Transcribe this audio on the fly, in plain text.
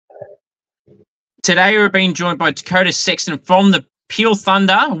today we're being joined by Dakota Sexton from the Peel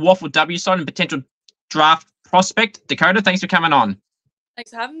Thunder, WAFLW side and potential draft prospect. Dakota, thanks for coming on.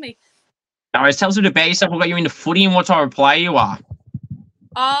 Thanks for having me. Now, tell us a bit about yourself. What got you into footy and what type of player you are?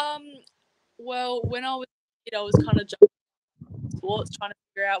 Well, when I was a kid, I was kind of jumping sports, trying to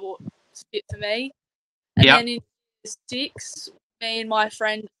figure out what was fit for me. And then in year 6, me and my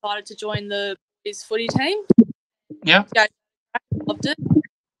friend decided to join the boys footy team. Yeah. Loved it.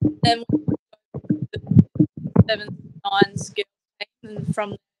 Then the 7, 9 skill team, and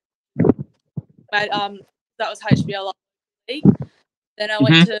from that was HBL League. Then I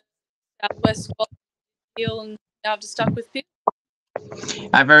went to Southwest Scotland, Peel, and now I've just stuck with Peel.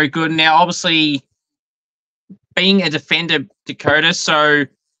 Very good. Now, obviously, being a defender, Dakota, so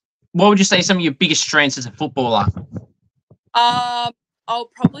what would you say some of your biggest strengths as a footballer? I'll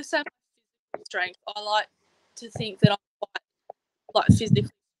probably say my physical strength. I like to think that I'm quite physically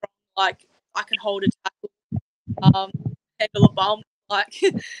strong. Like I can hold a tackle, handle a bum, like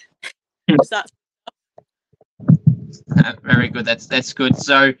that. Very good. That's good.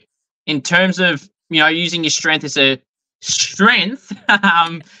 So, in terms of using your strength as a strength,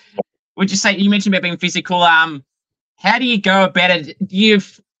 would you say you mentioned about being physical? How do you go about it? Do you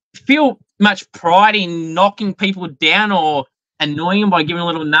feel much pride in knocking people down or annoying them by giving a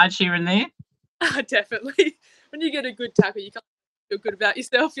little nudge here and there? Definitely. When you get a good tackle, you can't feel good about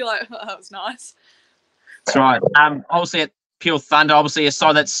yourself. You're like, oh, that was nice. That's right. Obviously at Peel Thunder, obviously a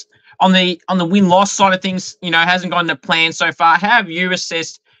side that's on the win-loss side of things, hasn't gone to plan so far. How have you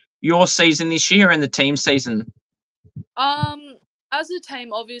assessed your season this year and the team season? As a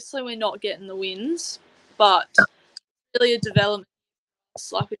team, obviously we're not getting the wins, but really a development.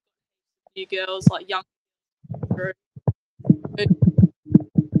 Like with new girls, like young.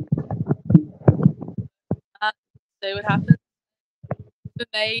 See what happens. For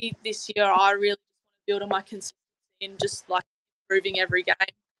me this year, I really want to build on my consistency and just like improving every game.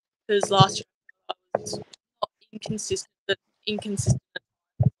 Because last year I was not inconsistent.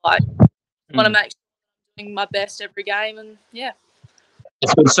 Like want to make sure I'm doing my best every game, and yeah.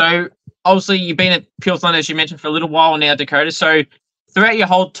 That's good. So obviously you've been at Peel Thunder, as you mentioned, for a little while now, Dakota. So throughout your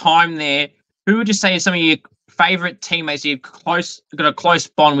whole time there, who would you say is some of your favourite teammates you've got a close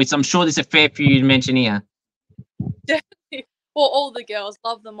bond with? I'm sure there's a fair few you mention here. Definitely. Well, all the girls,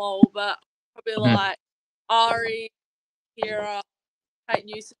 love them all, but probably like Ari, Kira, Kate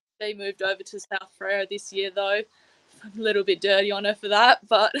Newsom. She moved over to South Freo this year, though. I'm a little bit dirty on her for that,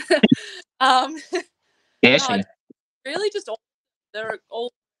 but really just they're all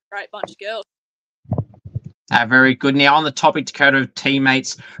a great bunch of girls. Very good. Now, on the topic, Dakota, of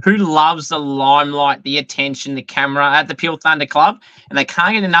teammates, who loves the limelight, the attention, the camera at the Peel Thunder Club, and they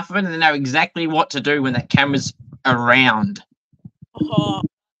can't get enough of it, and they know exactly what to do when that camera's around? Oh,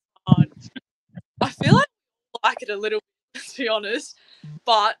 God. I feel like it a little bit, to be honest,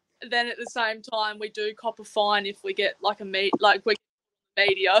 but then at the same time, we do cop a fine if we get like we get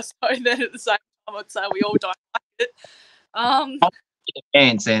media. So then at the same time, I'd say we all don't like it.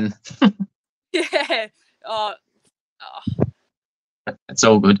 Fans then. Yeah. It's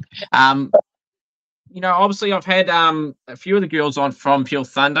all good. Obviously I've had a few of the girls on from Peel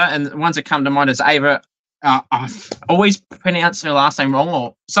Thunder, and the ones that come to mind is Ava. I've always pronounced her last name wrong,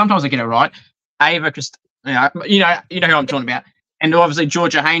 or sometimes I get it right. Ava, you know who I'm talking about. And obviously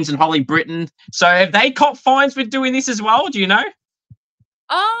Georgia Haynes and Holly Britton. So have they caught fines for doing this as well? Do you know?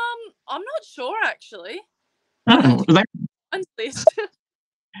 I'm not sure actually.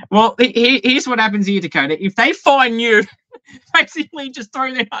 Well, here's what happens here, Dakota. If they fine you, basically just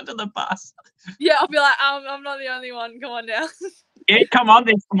throw them under the bus. Yeah, I'll be like, I'm not the only one. Come on now. Yeah, come on.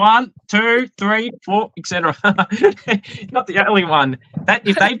 There's 1, 2, 3, 4, etc. Not the only one.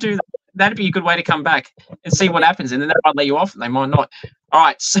 If they do that, that'd be a good way to come back and see what happens, and then they might let you off, and they might not. All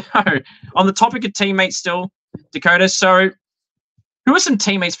right. So on the topic of teammates, still, Dakota. So who are some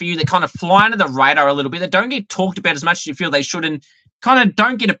teammates for you that kind of fly under the radar a little bit, that don't get talked about as much as you feel they should, and kind of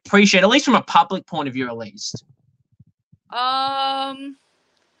don't get appreciated, at least from a public point of view, at least?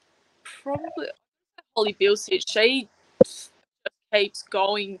 Probably Holly Bilsich. She just keeps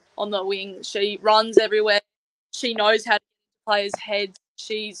going on the wing. She runs everywhere. She knows how to get players' heads.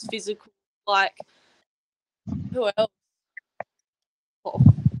 She's physical. Like, who else? Oh.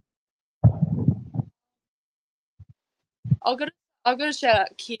 I've got to shout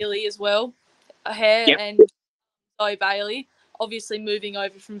out Keely as well. And Zoe Bailey. Obviously moving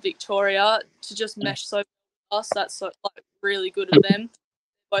over from Victoria to just mesh so well with us. That's really good of them.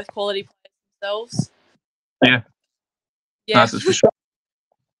 Both quality players themselves. Yeah. That's for sure.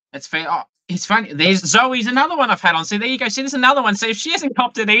 That's fair. it's funny. There's Zoe's another one I've had on. So there you go. See, there's another one. So if she hasn't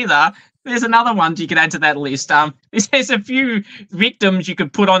copped it either, there's another one you could add to that list. There's a few victims you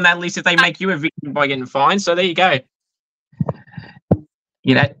could put on that list if they make you a victim by getting fined. So there you go.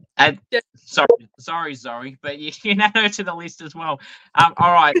 You know, sorry, Zoe, but you can add her to the list as well.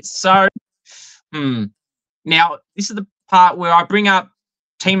 All right. So, now this is the part where I bring up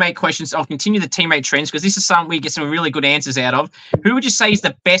teammate questions. I'll continue the teammate trends because this is something we get some really good answers out of. Who would you say is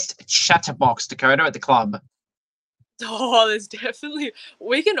the best chatterbox, Dakota, at the club? Oh, there's definitely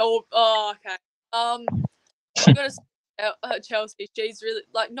we can all. Oh, okay. I gotta say, Chelsea. She's really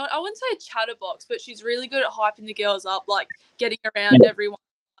like not. I wouldn't say a chatterbox, but she's really good at hyping the girls up, like getting around everyone.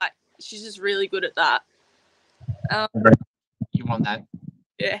 Like she's just really good at that. You want that?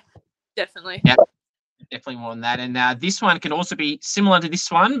 Yeah, definitely. Yeah. Definitely want that. And this one can also be similar to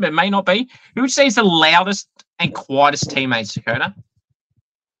this one, but may not be. Who would you say is the loudest and quietest teammates, Dakota?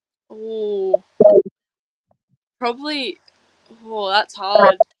 Oh, probably. Oh, that's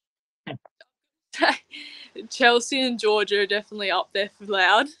hard. Chelsea and Georgia are definitely up there for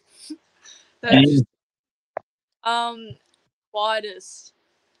loud. Quietest.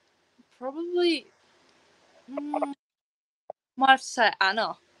 Probably. Might have to say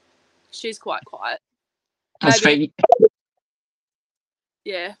Anna. She's quite quiet. Maybe.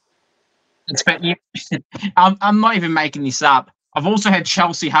 Yeah. I'm not even making this up. I've also had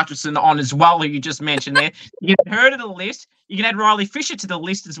Chelsea Hutchinson on as well, who you just mentioned there. You can add her to the list. You can add Riley Fisher to the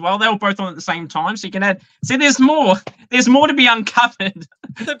list as well. They were both on at the same time, so you can add. See, there's more. There's more to be uncovered.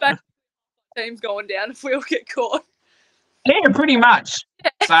 The back team's going down if we all get caught. Yeah, pretty much.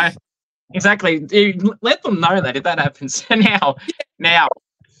 So, exactly. You let them know that if that happens. Now,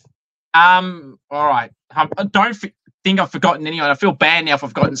 all right. I don't think I've forgotten anyone. I feel bad now if I've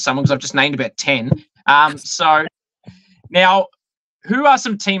forgotten someone because I've just named about 10. So now, who are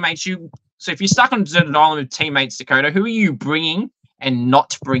some teammates so if you're stuck on a deserted island with teammates, Dakota, who are you bringing and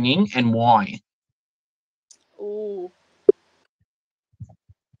not bringing, and why? Ooh.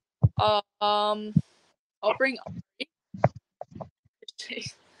 I'll bring.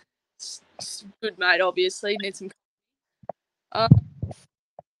 She's good mate, obviously. Need some. I'm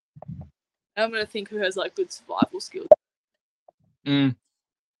gonna think who has like good survival skills.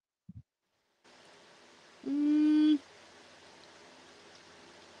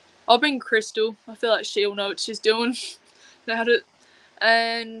 I'll bring Crystal. I feel like she'll know what she's doing about it.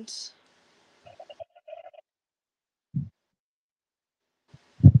 And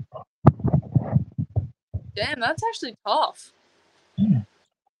damn, that's actually tough.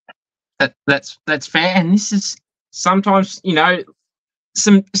 That's fair. And this is sometimes,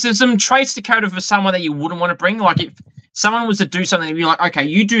 some traits, Dakota, for someone that you wouldn't want to bring. Like if someone was to do something and you're like, okay,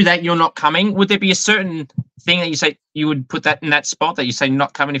 you do that, you're not coming. Would there be a certain thing that you say you would put that in that spot that you say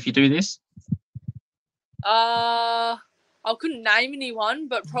not coming if you do this? I couldn't name anyone,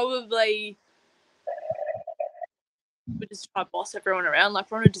 but probably we just try to boss everyone around. Like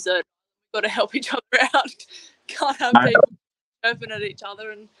we're on a desert, we've got to help each other out. Can't have people chirping at each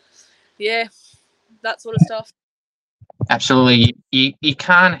other and that sort of stuff. Absolutely. You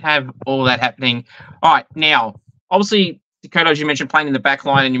can't have all that happening. All right, now, obviously, Dakota, as you mentioned, playing in the back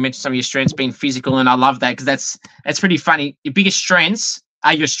line, and you mentioned some of your strengths being physical, and I love that because that's pretty funny. Your biggest strengths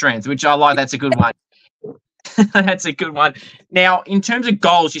are your strengths, which I like. That's a good one. That's a good one. Now, in terms of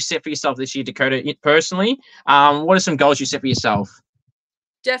goals you set for yourself this year, Dakota, personally, what are some goals you set for yourself?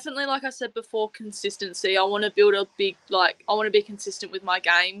 Definitely, like I said before, consistency. I want to build I want to be consistent with my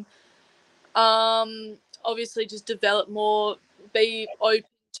game. Obviously just develop more, be open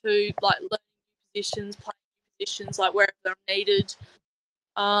to like learning positions, playing positions like wherever I'm needed.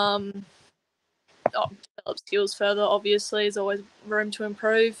 Develop skills further, obviously. There's always room to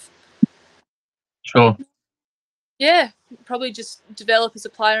improve. Sure. Yeah, probably just develop as a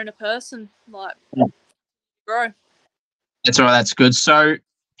player and a person, like grow. That's all right, that's good. So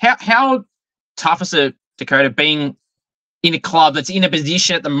how tough is it, Dakota, being in a club that's in a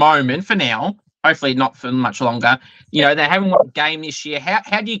position at the moment for now, hopefully not for much longer, they haven't won a game this year.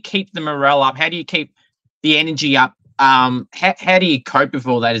 How do you keep the morale up? How do you keep the energy up? How do you cope with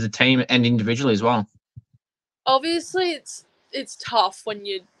all that as a team and individually as well? Obviously, it's tough when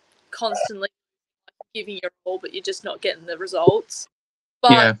you're constantly giving your all, but you're just not getting the results.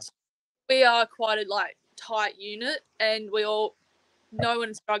 But we are quite a tight unit, and no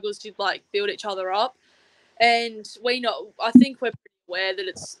one struggles to build each other up. And I think we're pretty aware that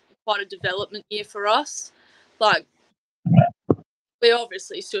it's quite a development year for us. Like, we're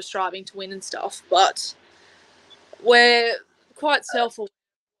obviously still striving to win and stuff, but we're quite self-aware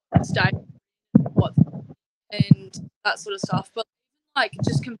of state and that sort of stuff. But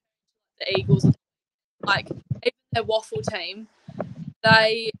just compared to the Eagles, like even their waffle team,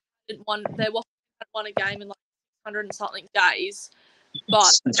 they hadn't won. Their waffle team had won a game in like 100 and something days,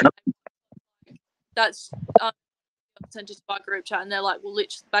 but that's sent to our group chat, and they're like, "Well,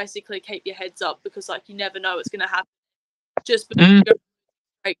 basically keep your heads up because like you never know what's going to happen. Just because you're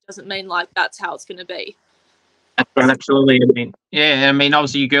break doesn't mean like that's how it's going to be." That's right, absolutely. I mean,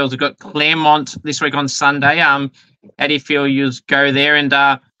 obviously you girls have got Claremont this week on Sunday. How do you feel you'll go there? And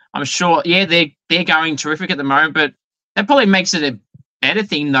I'm sure, they're going terrific at the moment, but that probably makes it a better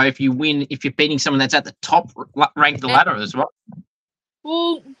thing though if you're beating someone that's at the top rank of the ladder as well.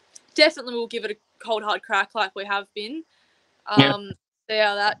 Well, definitely we'll give it a cold hard crack like we have been. See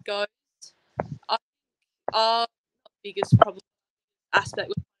how that goes. I think our biggest problem aspect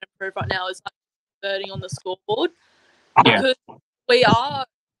we're trying to improve right now is like converting on the scoreboard. Because we are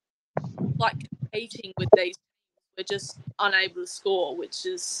like competing with these teams. We're just unable to score, which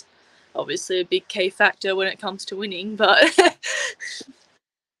is obviously a big key factor when it comes to winning. But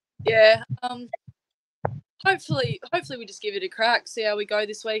hopefully we just give it a crack, see how we go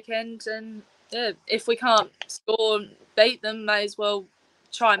this weekend, and if we can't score and beat them, may as well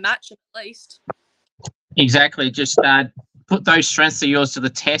try and match them at least. Exactly. Just put those strengths of yours to the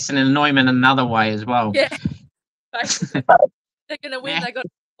test and annoy them in another way as well. Yeah. Basically. They're going to win. They got to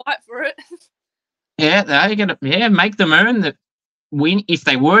fight for it. Yeah, they're going to make them earn the win if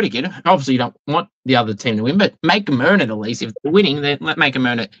they were to get it. Obviously, you don't want the other team to win, but make them earn it at least. If they're winning, then make them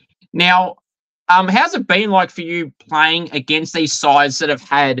earn it. Now, how's it been like for you playing against these sides that have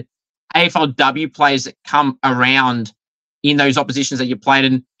had AFLW players that come around in those oppositions that you played?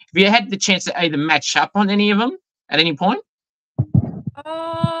 And have you had the chance to either match up on any of them at any point?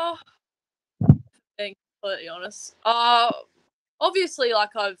 Being completely honest, obviously,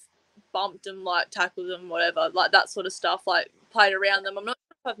 like I've bumped them, like tackled them, whatever, like that sort of stuff. Like played around them. I'm not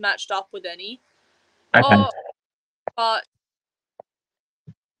sure if I've matched up with any. Okay. But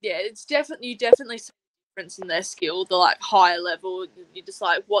yeah, it's you definitely see a difference in their skill. The like higher level, you just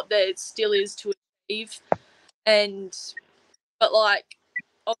like what their skill is to achieve, but like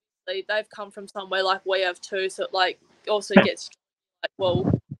obviously they've come from somewhere like we have too, so it like also gets like, well,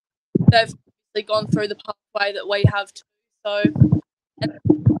 they've gone through the pathway that we have too. So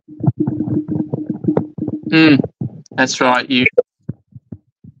that's right.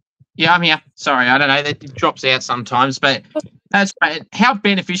 I'm here. Sorry, I don't know. That drops out sometimes, but that's great. How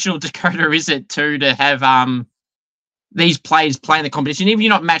beneficial, Dakota, is it too to have these players playing the competition, even if you're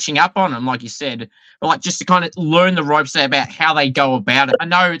not matching up on them, like you said, but like just to kind of learn the ropes about how they go about it. I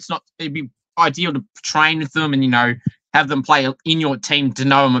know it'd be ideal to train with them and, have them play in your team to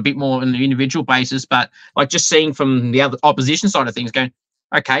know them a bit more on an individual basis, but like just seeing from the other opposition side of things going,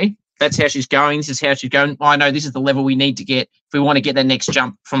 okay, that's how she's going. This is how she's going. I know this is the level we need to get if we want to get that next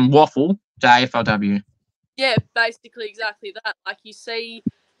jump from waffle to AFLW. Yeah, basically exactly that. Like you see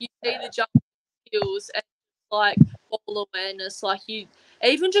the jump skills and like ball awareness. Like you,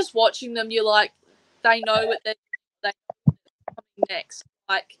 even just watching them, you're like, they know what they're coming next.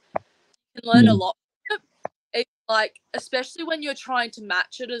 Like you can learn a lot. It's like, especially when you're trying to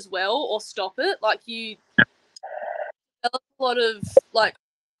match it as well or stop it. Like you develop a lot of like,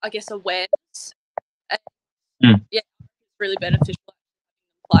 I guess, awareness. And, yeah, it's really beneficial to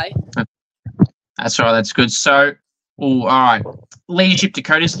play. That's right. That's good. So, all right. Leadership,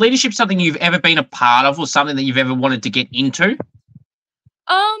 Dakota. Is leadership something you've ever been a part of or something that you've ever wanted to get into?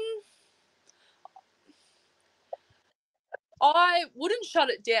 I wouldn't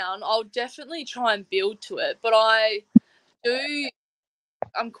shut it down. I'll definitely try and build to it. But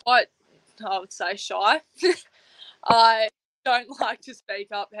I'm quite, I would say, shy. I don't like to speak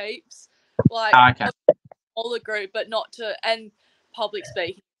up heaps. Like, all the group, but not to, and public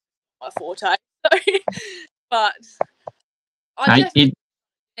speaking is my forte. But I definitely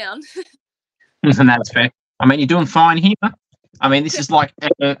down. And that's fair. I mean, you're doing fine here. I mean, this is like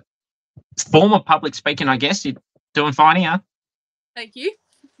a form of public speaking, I guess. You're doing fine here. Thank you.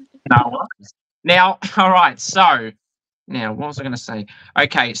 No worries. Now, all right. So, now, what was I going to say?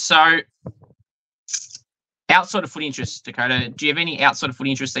 Okay, so outside of footy interests, Dakota, do you have any outside of footy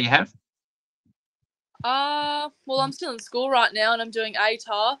interests that you have? Well, I'm still in school right now and I'm doing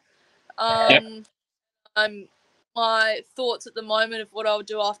ATAR. My thoughts at the moment of what I'll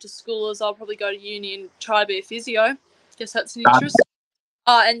do after school is I'll probably go to uni and try to be a physio. Guess that's an interest.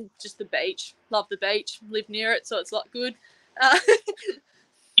 And just the beach. Love the beach. Live near it, so it's a lot good.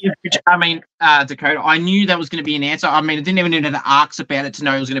 I mean, Dakota, I knew that was going to be an answer. I mean, I didn't even need to ask about it to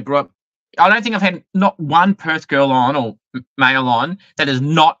know it was going to grow up. I don't think I've had not one Perth girl on or male on that has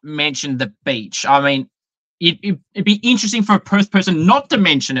not mentioned the beach. I mean, it'd be interesting for a Perth person not to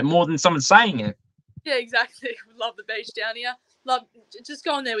mention it more than someone saying it. Yeah, exactly. Love the beach down here. Love just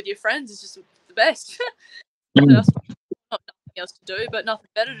going there with your friends is just the best. Nothing else, not nothing else to do, but nothing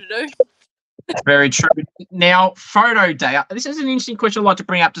better to do. That's very true. Now, photo day. This is an interesting question I'd like to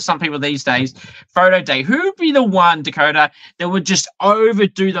bring up to some people these days. Photo day. Who would be the one, Dakota, that would just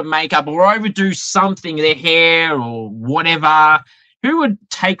overdo the makeup or overdo something, their hair or whatever? Who would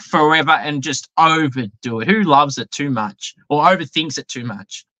take forever and just overdo it? Who loves it too much or overthinks it too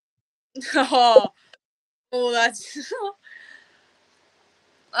much? Oh, that's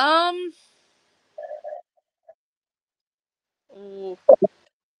oh.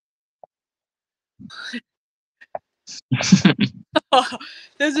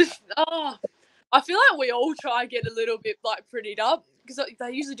 There's a I feel like we all try and get a little bit like prettied up because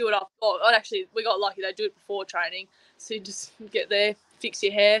they usually do it after. Oh, actually, we got lucky. They do it before training, so you just get there, fix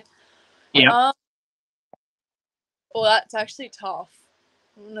your hair. Yeah. Well, that's actually tough.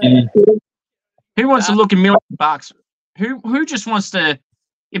 No. Who wants to look $1 million? Who just wants to?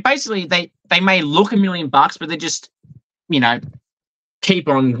 Basically, they may look $1 million, but they just, keep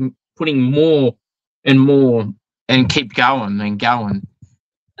on putting more and more and keep going and going.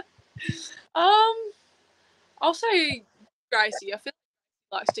 I'll say Gracie. I feel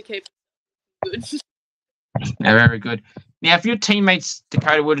like she likes to keep good. Yeah, very good. Now, if your teammates,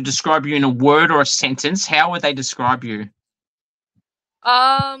 Dakota, were to describe you in a word or a sentence, how would they describe you?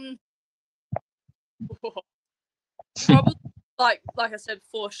 Probably like I said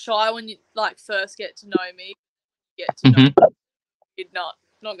before, shy when you like first get to know me. Not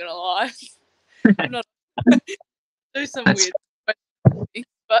gonna lie. I'm not do some weird things,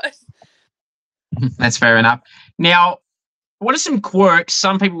 but that's fair enough. Now, what are some quirks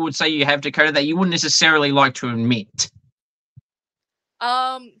some people would say you have, Dakota, that you wouldn't necessarily like to admit?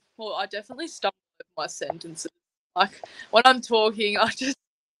 Well, I definitely stumble over my sentences. Like when I'm talking, I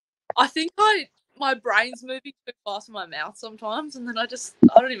think my brain's moving too fast in my mouth sometimes, and then I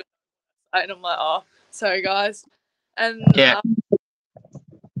don't even say it, and I'm like, oh, sorry guys, and yeah.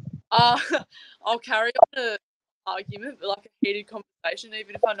 I'll carry on an argument, but like a heated conversation,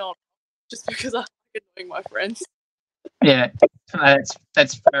 even if I know, just because I like annoying my friends. Yeah,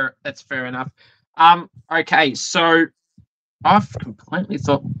 that's fair. That's fair enough. Okay, so I've completely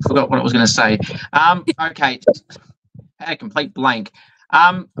forgot what I was going to say. Okay, had a complete blank.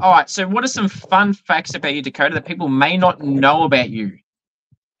 All right. So, what are some fun facts about you, Dakota, that people may not know about you?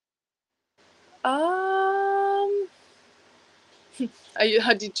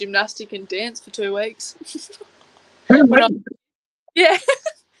 I did gymnastic and dance for 2 weeks. Yeah.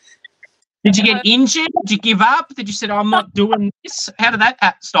 Did you get injured? Did you give up? Did you say, oh, I'm not doing this? How did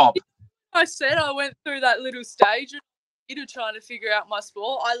that stop? I said I went through that little stage of trying to figure out my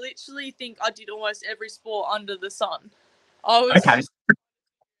sport. I literally think I did almost every sport under the sun. I was okay.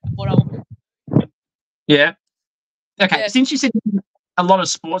 What I wanted. Yeah. Okay. Yeah. Since you said a lot of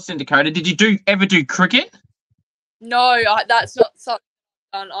sports in Dakota, did you ever do cricket? No, that's not something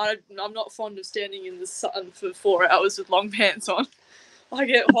I've done. I'm not fond of standing in the sun for 4 hours with long pants on. I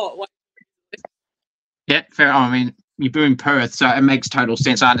get hot. Yeah, fair. I mean, you're in Perth, so it makes total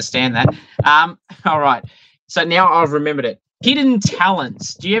sense. I understand that. All right. So now I've remembered it. Hidden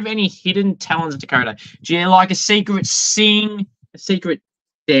talents. Do you have any hidden talents, Dakota? Do you like a secret sing, a secret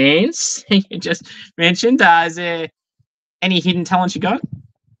dance? You just mentioned. Is there any hidden talents you got?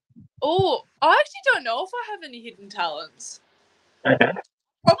 Oh, I actually don't know if I have any hidden talents. Okay.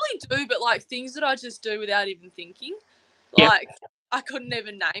 Probably do, but like things that I just do without even thinking. Yep. Like I couldn't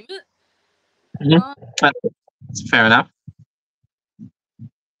even name it. Mm-hmm. That's fair enough.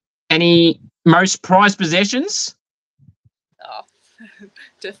 Any most prized possessions? Oh,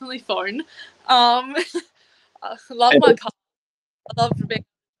 definitely phone. I love my car. I love being able to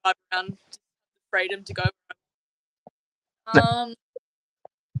drive around, freedom to go.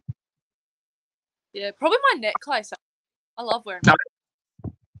 Yeah, probably my necklace. I love wearing.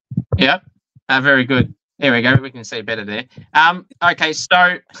 Yeah, very good. There we go. We can see better there. Okay,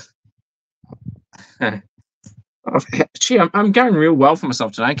 so gee, I'm going real well for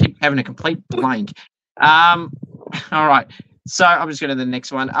myself today. I keep having a complete blank. All right. So I'm just going to the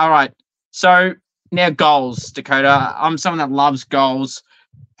next one. All right. So now goals, Dakota. I'm someone that loves goals.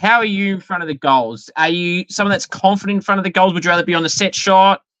 How are you in front of the goals? Are you someone that's confident in front of the goals? Would you rather be on the set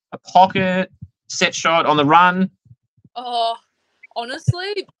shot, a pocket, set shot, on the run? Oh,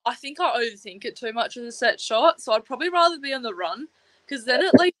 honestly, I think I overthink it too much with the set shot. So I'd probably rather be on the run because then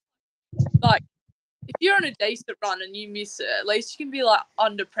at least, like, if you're on a decent run and you miss it, at least you can be like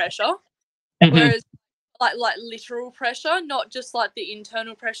under pressure. Mm-hmm. Whereas, like literal pressure, not just like the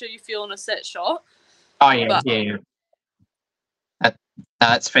internal pressure you feel on a set shot. Oh yeah, But yeah. That,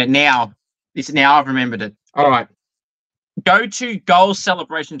 that's fair. Now I've remembered it. All right. Go to goal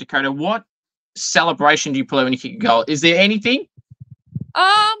celebration, Dakota. What celebration do you pull out when you kick a goal? Is there anything?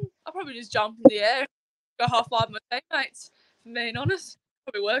 I'll probably just jump in the air, go high five my teammates. For being honest,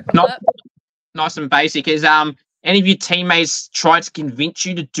 probably work on Not that. nice and basic. Is any of your teammates tried to convince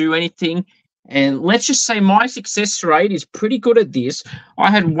you to do anything? And let's just say my success rate is pretty good at this. I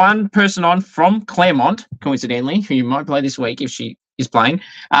had one person on from Claremont, coincidentally, who you might play this week if she is playing,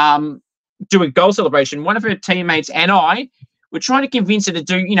 do a goal celebration. One of her teammates and I were trying to convince her to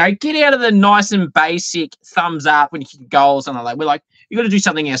do, get out of the nice and basic thumbs up when you kick goals and all that. We're like, you got to do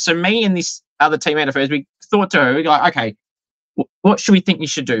something else. So me and this other teammate of hers, we thought to her, we're like, okay, what should we think you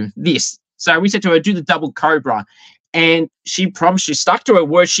should do? This. So we said to her, do the double cobra. And she promised, she stuck to her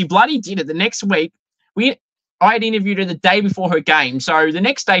word. She bloody did it. The next week, I had interviewed her the day before her game. So the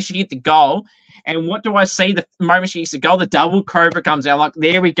next day she hit the goal. And what do I see the moment she hits the goal? The double cobra comes out. Like,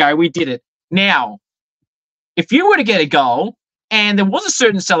 there we go. We did it. Now, if you were to get a goal and there was a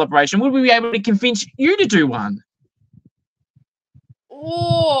certain celebration, would we be able to convince you to do one?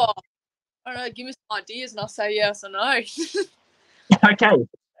 Oh, I don't know. Give me some ideas and I'll say yes or no. Okay.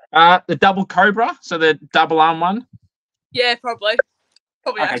 The double cobra, so the double arm one. Yeah, probably.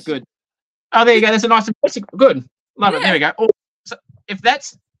 Probably. Okay, good. Oh, there you go. That's a nice and basic. Good. Love it. There we go. Oh, so if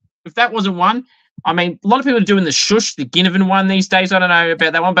that wasn't one, I mean, a lot of people are doing the shush, the Ginnivan one these days. I don't know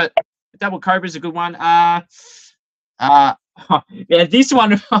about that one, but the double cobra is a good one. Yeah, this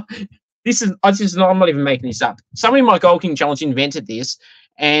one. I'm not even making this up. Somebody in my Goal King Challenge invented this,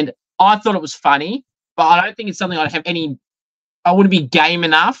 and I thought it was funny, but I don't think it's something I'd have any. I wouldn't be game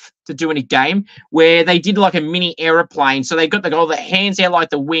enough to do any game where they did like a mini aeroplane. So they got the hands out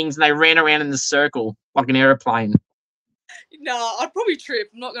like the wings and they ran around in the circle like an aeroplane. No, I'd probably trip.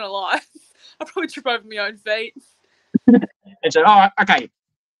 I'm not going to lie. I'd probably trip over my own feet. And so, all right, okay.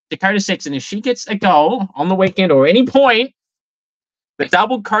 Dakota Sexton, if she gets a goal on the weekend or any point, the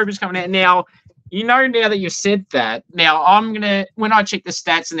double cobra's coming out. Now, now that you've said that, now I'm going to, when I check the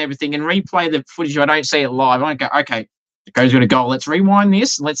stats and everything and replay the footage, I don't see it live. I go, okay, Dakota's got a goal. Let's rewind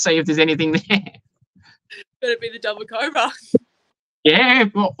this. Let's see if there's anything there. Better be the double cobra. Yeah,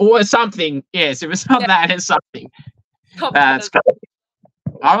 or something. Yes, if it's not that, it's something. That's cool.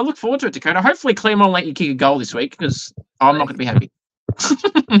 I look forward to it, Dakota. Hopefully Claremont will let you kick a goal this week because I'm not going to be happy.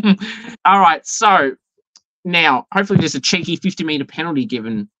 All right, so now hopefully there's a cheeky 50-metre penalty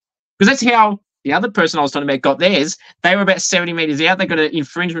given because that's how the other person I was talking about got theirs. They were about 70 metres out. They got an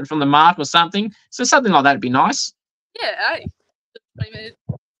infringement from the mark or something. So something like that would be nice. Yeah, hey. 20 minutes.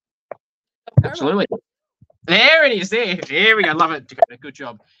 Absolutely. There it is. There we go. Love it, Dakota. Good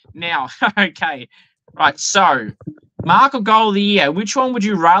job. Now, okay. Right, so mark or goal of the year. Which one would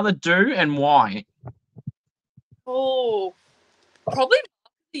you rather do and why? Oh, probably mark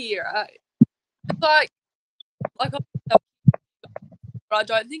of the year. It's like I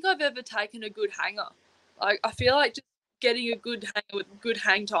don't think I've ever taken a good hanger. Like, I feel like just getting a good hanger with good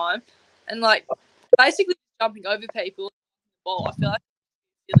hang time and, like, basically jumping over people and the ball. I feel like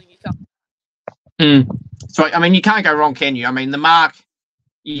feeling you can't. So, I mean, you can't go wrong, can you? I mean, the mark,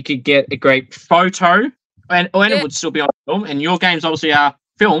 you could get a great photo and it would still be on film, and your games obviously are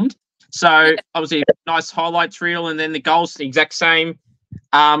filmed. So, obviously, a nice highlights reel, and then the goals the exact same.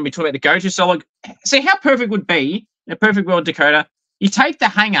 We talk about the go-to. So, look, see how perfect would be in a perfect world, Dakota. You take the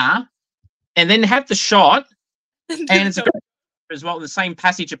hanger and then have the shot, and it's a good as well in the same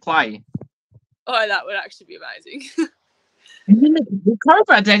passage of play. Oh, that would actually be amazing. And then the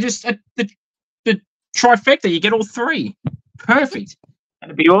cobra, they just the trifecta. You get all three. Perfect.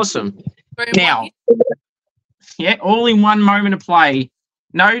 That'd be awesome. Now, yeah, all in one moment of play.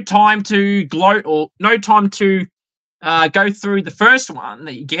 No time to gloat or no time to go through the first one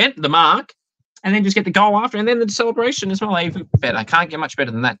that you get, the mark, and then just get the goal after, and then the celebration as well. Even better. I can't get much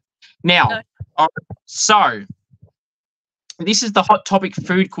better than that. Now, so this is the hot topic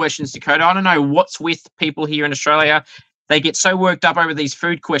food questions, Dakota. I don't know what's with people here in Australia. They get so worked up over these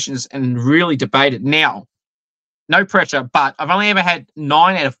food questions and really debate it. Now, no pressure, but I've only ever had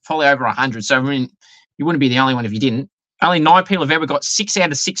 9 out of probably over 100. So, I mean, you wouldn't be the only one if you didn't. Only 9 people have ever got 6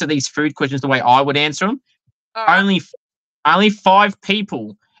 out of 6 of these food questions the way I would answer them. Only 5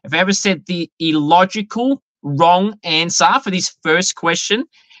 people have ever said the illogical wrong answer for this first question.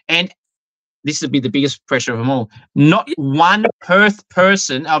 And this would be the biggest pressure of them all. Not one Perth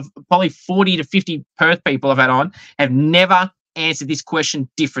person of probably 40 to 50 Perth people I've had on have never answered this question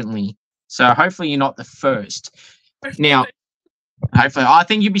differently. So hopefully you're not the first. Now, hopefully, I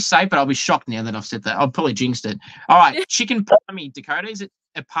think you'd be safe, but I'll be shocked now that I've said that. I've probably jinxed it. All right, chicken palmy, Dakota. Is it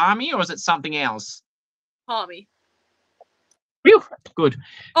a palmy or is it something else? Palmy. Phew, good.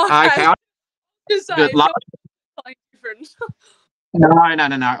 Okay. Okay. Just say Good luck. something different. No.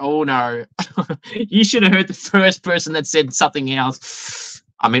 Oh, no. You should have heard the first person that said something else.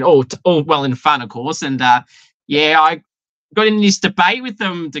 I mean, all well and fun, of course. And, yeah, I got in this debate with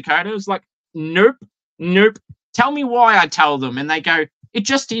them, Dakota. It was like, nope. Tell me why. I tell them. And they go, it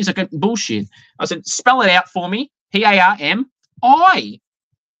just is. I go, bullshit. I said, spell it out for me. Parmi.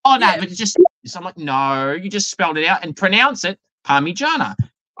 Oh, no, Yeah. but it's just, I'm like, no, you just spelled it out and pronounce it Parmigiana.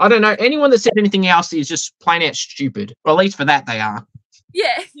 I don't know. Anyone that said anything else is just plain out stupid. Or at least for that, they are.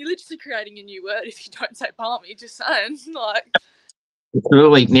 Yeah, you're literally creating a new word if you don't say palmy. Just saying, like.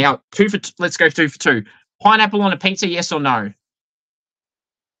 Absolutely. Now, let's go 2 for 2. Pineapple on a pizza, yes or no?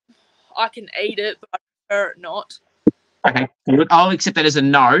 I can eat it, but I prefer it not. Okay, good. I'll accept that as a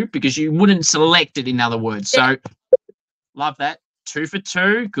no because you wouldn't select it, in other words. So, love that. 2 for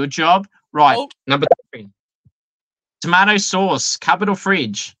 2. Good job. Right, number 3. Tomato sauce, cupboard or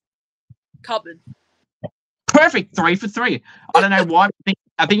fridge? Cupboard. Perfect. 3 for 3. I don't know why.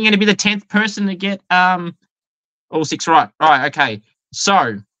 I think you're going to be the 10th person to get all 6 right. Right. Okay.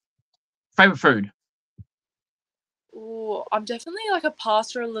 So, favorite food? Oh, I'm definitely like a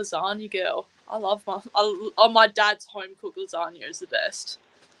pasta or lasagna girl. I love my dad's home cooked lasagna is the best.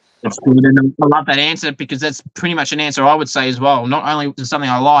 That's good. And I love that answer because that's pretty much an answer I would say as well. Not only is it something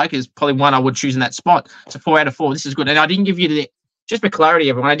I like, is probably one I would choose in that spot. It's a 4 out of 4. This is good. And I didn't give you just for clarity,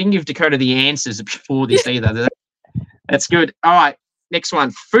 everyone, I didn't give Dakota the answers before this either. That's good. All right. Next one.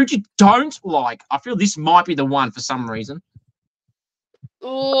 Food you don't like. I feel this might be the one for some reason.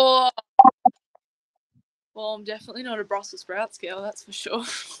 Oh. Well, I'm definitely not a Brussels sprouts girl, that's for sure.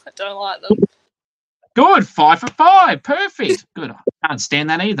 I don't like them. Good. 5 for 5. Perfect. Good. I can't stand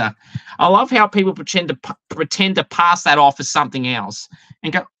that either. I love how people pretend to pass that off as something else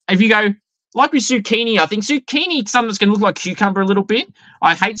and go. If you go like with zucchini, I think zucchini sometimes can look like cucumber a little bit.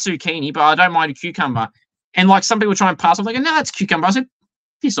 I hate zucchini, but I don't mind a cucumber. And like some people try and pass off, they go, "No, that's cucumber." I said,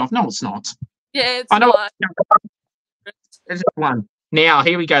 "Piss off." No, it's not. Yeah, it's I know. not. There's one. Now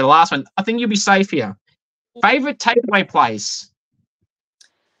here we go. The last one. I think you'll be safe here. Favorite takeaway place?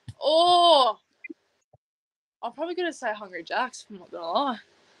 Oh. I'm probably going to say Hungry Jack's, I'm not going to lie.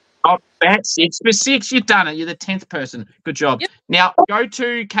 Oh, that's 6 for 6. You've done it. You're the 10th person. Good job. Yep. Now go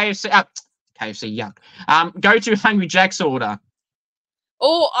to KFC. KFC, yuck. Go to Hungry Jack's order.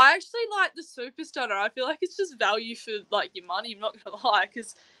 Oh, I actually like the Super Stunner. I feel like it's just value for like your money. I'm not going to lie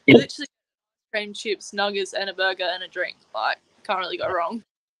because you literally cream chips, nuggets, and a burger and a drink. Like, can't really go wrong.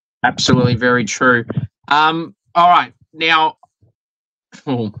 Absolutely, very true. All right. Now,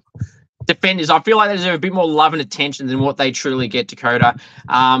 defenders, I feel like they deserve a bit more love and attention than what they truly get, Dakota.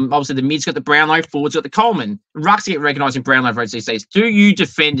 Obviously, the mid's got the Brownlow, forwards got the Coleman. Rucks get recognised in Brownlow votes these days. Do you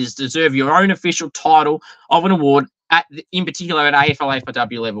defenders deserve your own official title of an award, in particular at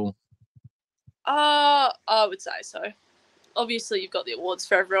AFLW level? I would say so. Obviously, you've got the awards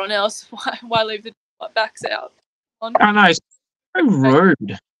for everyone else. Why leave the backs out? I know, so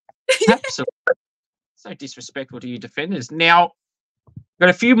rude. Absolutely. So disrespectful to you defenders. Now, got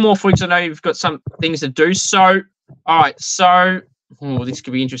a few more for you because I know you've got some things to do. So, all right. So, this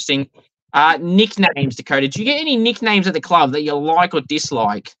could be interesting. Nicknames, Dakota. Do you get any nicknames at the club that you like or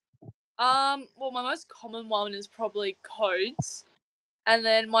dislike? Well, my most common one is probably Codes. And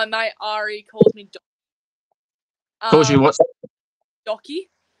then my mate Ari calls me Docky. Calls you what? Docky.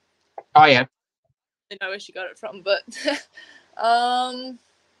 Oh, yeah. I don't know where she got it from, but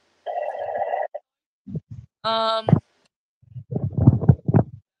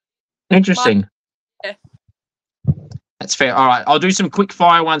Interesting. Yeah. That's fair. All right. I'll do some quick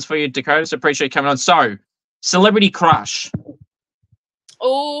fire ones for you, Dakota. So appreciate you coming on. So, celebrity crush.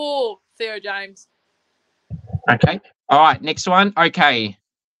 Oh, Theo James. Okay. All right. Next one. Okay.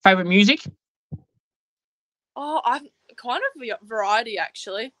 Favorite music? Oh, I'm kind of variety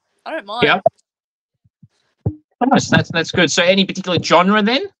actually. I don't mind. Yeah. Nice. That's good. So, any particular genre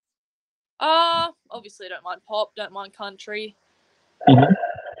then? Obviously, I don't mind pop. Don't mind country. Mm-hmm.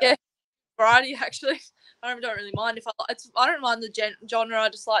 Yeah, variety actually. I don't really mind if I don't mind the genre. I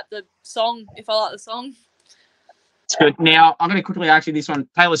just like the song. If I like the song. It's good. Now, I'm going to quickly ask you this one.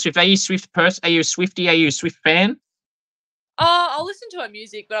 Taylor Swift, are you a Swift person? Are you a Swiftie? Are you a Swift fan? I'll listen to her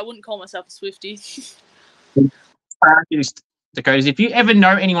music, but I wouldn't call myself a Swiftie. Because if you ever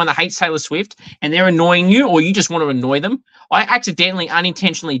know anyone that hates Taylor Swift and they're annoying you or you just want to annoy them, I accidentally,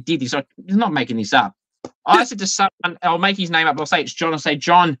 unintentionally did this. I'm not making this up. I said to someone, I'll make his name up. I'll say it's John. I'll say,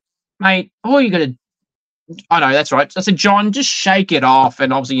 John, mate, oh, you got to, I know, that's right. I said, John, just shake it off.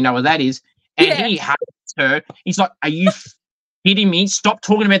 And obviously you know what that is. And he hates her. He's like, are you kidding me? Stop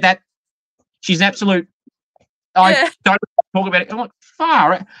talking about that. She's an absolute Yeah. don't talk about it. I'm like,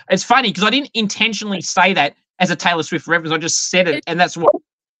 far. It's funny because I didn't intentionally say that as a Taylor Swift reference. I just said it, and that's what.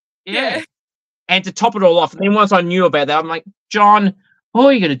 Yeah. And to top it all off, then once I knew about that, I'm like, John,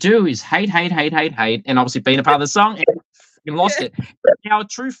 all you're gonna do is hate, and obviously being a part of the song, and fucking lost it. Now, a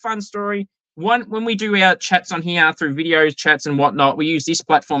true fun story. When we do our chats on here through videos, chats, and whatnot, we use this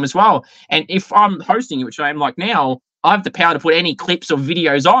platform as well. And if I'm hosting it, which I am like now, I have the power to put any clips or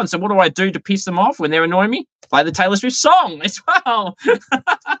videos on. So what do I do to piss them off when they're annoying me? Play the Taylor Swift song as well. If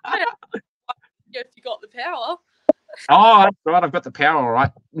you got the power. Oh, that's right. I've got the power. All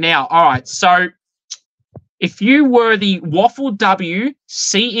right. Now, all right. So if you were the WAFLW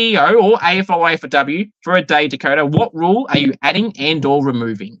CEO or AFLW for a day, Dakota, what rule are you adding and or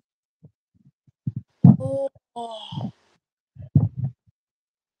removing? Oh.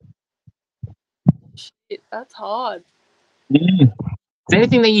 Shit, that's hard. Is there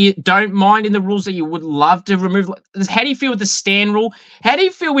anything that you don't mind in the rules that you would love to remove? How do you feel with the stand rule? How do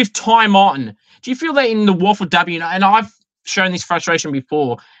you feel with time on? Do you feel that in the WAFLW, and I've shown this frustration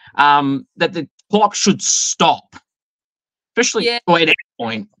before, that the clock should stop, especially at any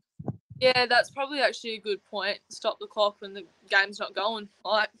point? Yeah, that's probably actually a good point. Stop the clock when the game's not going.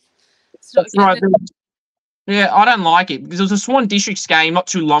 Like, it's not That's right. Yeah, I don't like it because there was a Swan Districts game not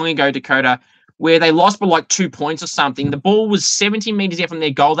too long ago, Dakota, where they lost by like 2 points or something. The ball was 70 metres out from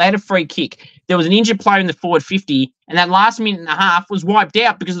their goal. They had a free kick. There was an injured player in the forward 50, and that last minute and a half was wiped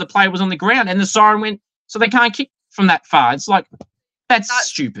out because the player was on the ground, and the siren went, so they can't kick from that far. It's like, that's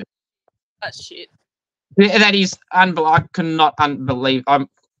stupid. That's shit. That is unbelievable. I cannot unbelieve. I'm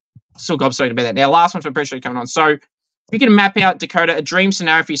still gobsmacked about that. Now, last one for appreciate coming on. So, if you can map out, Dakota, a dream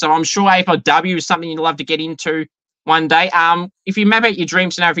scenario for you. So I'm sure AFLW is something you'd love to get into one day. If you map out your dream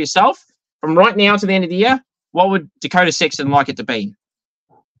scenario for yourself, from right now to the end of the year, what would Dakota Sexton like it to be?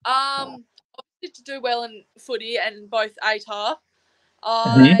 Obviously to do well in footy and both ATAR.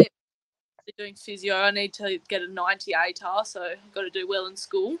 I'm doing physio. I need to get a 90 ATAR, so I've got to do well in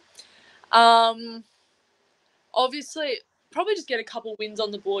school. Obviously, probably just get a couple wins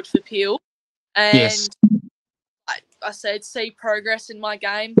on the board for Peel. And like I said, see progress in my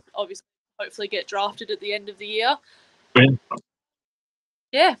game. Obviously, hopefully get drafted at the end of the year.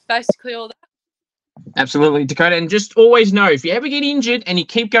 Yeah, basically all that. Absolutely, Dakota. And just always know, if you ever get injured and you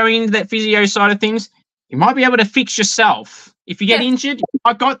keep going into that physio side of things, you might be able to fix yourself. If you get injured,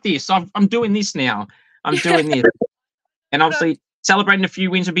 I got this. I'm doing this now. I'm doing this. And obviously, celebrating a few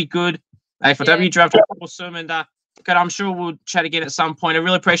wins would be good. AFLW draft awesome. And Dakota, I'm sure we'll chat again at some point. I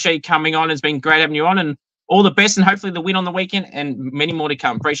really appreciate you coming on. It's been great having you on. And all the best, and hopefully the win on the weekend and many more to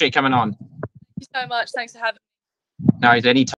come. Appreciate you coming on. Thank you so much. Thanks for having me. No, anytime.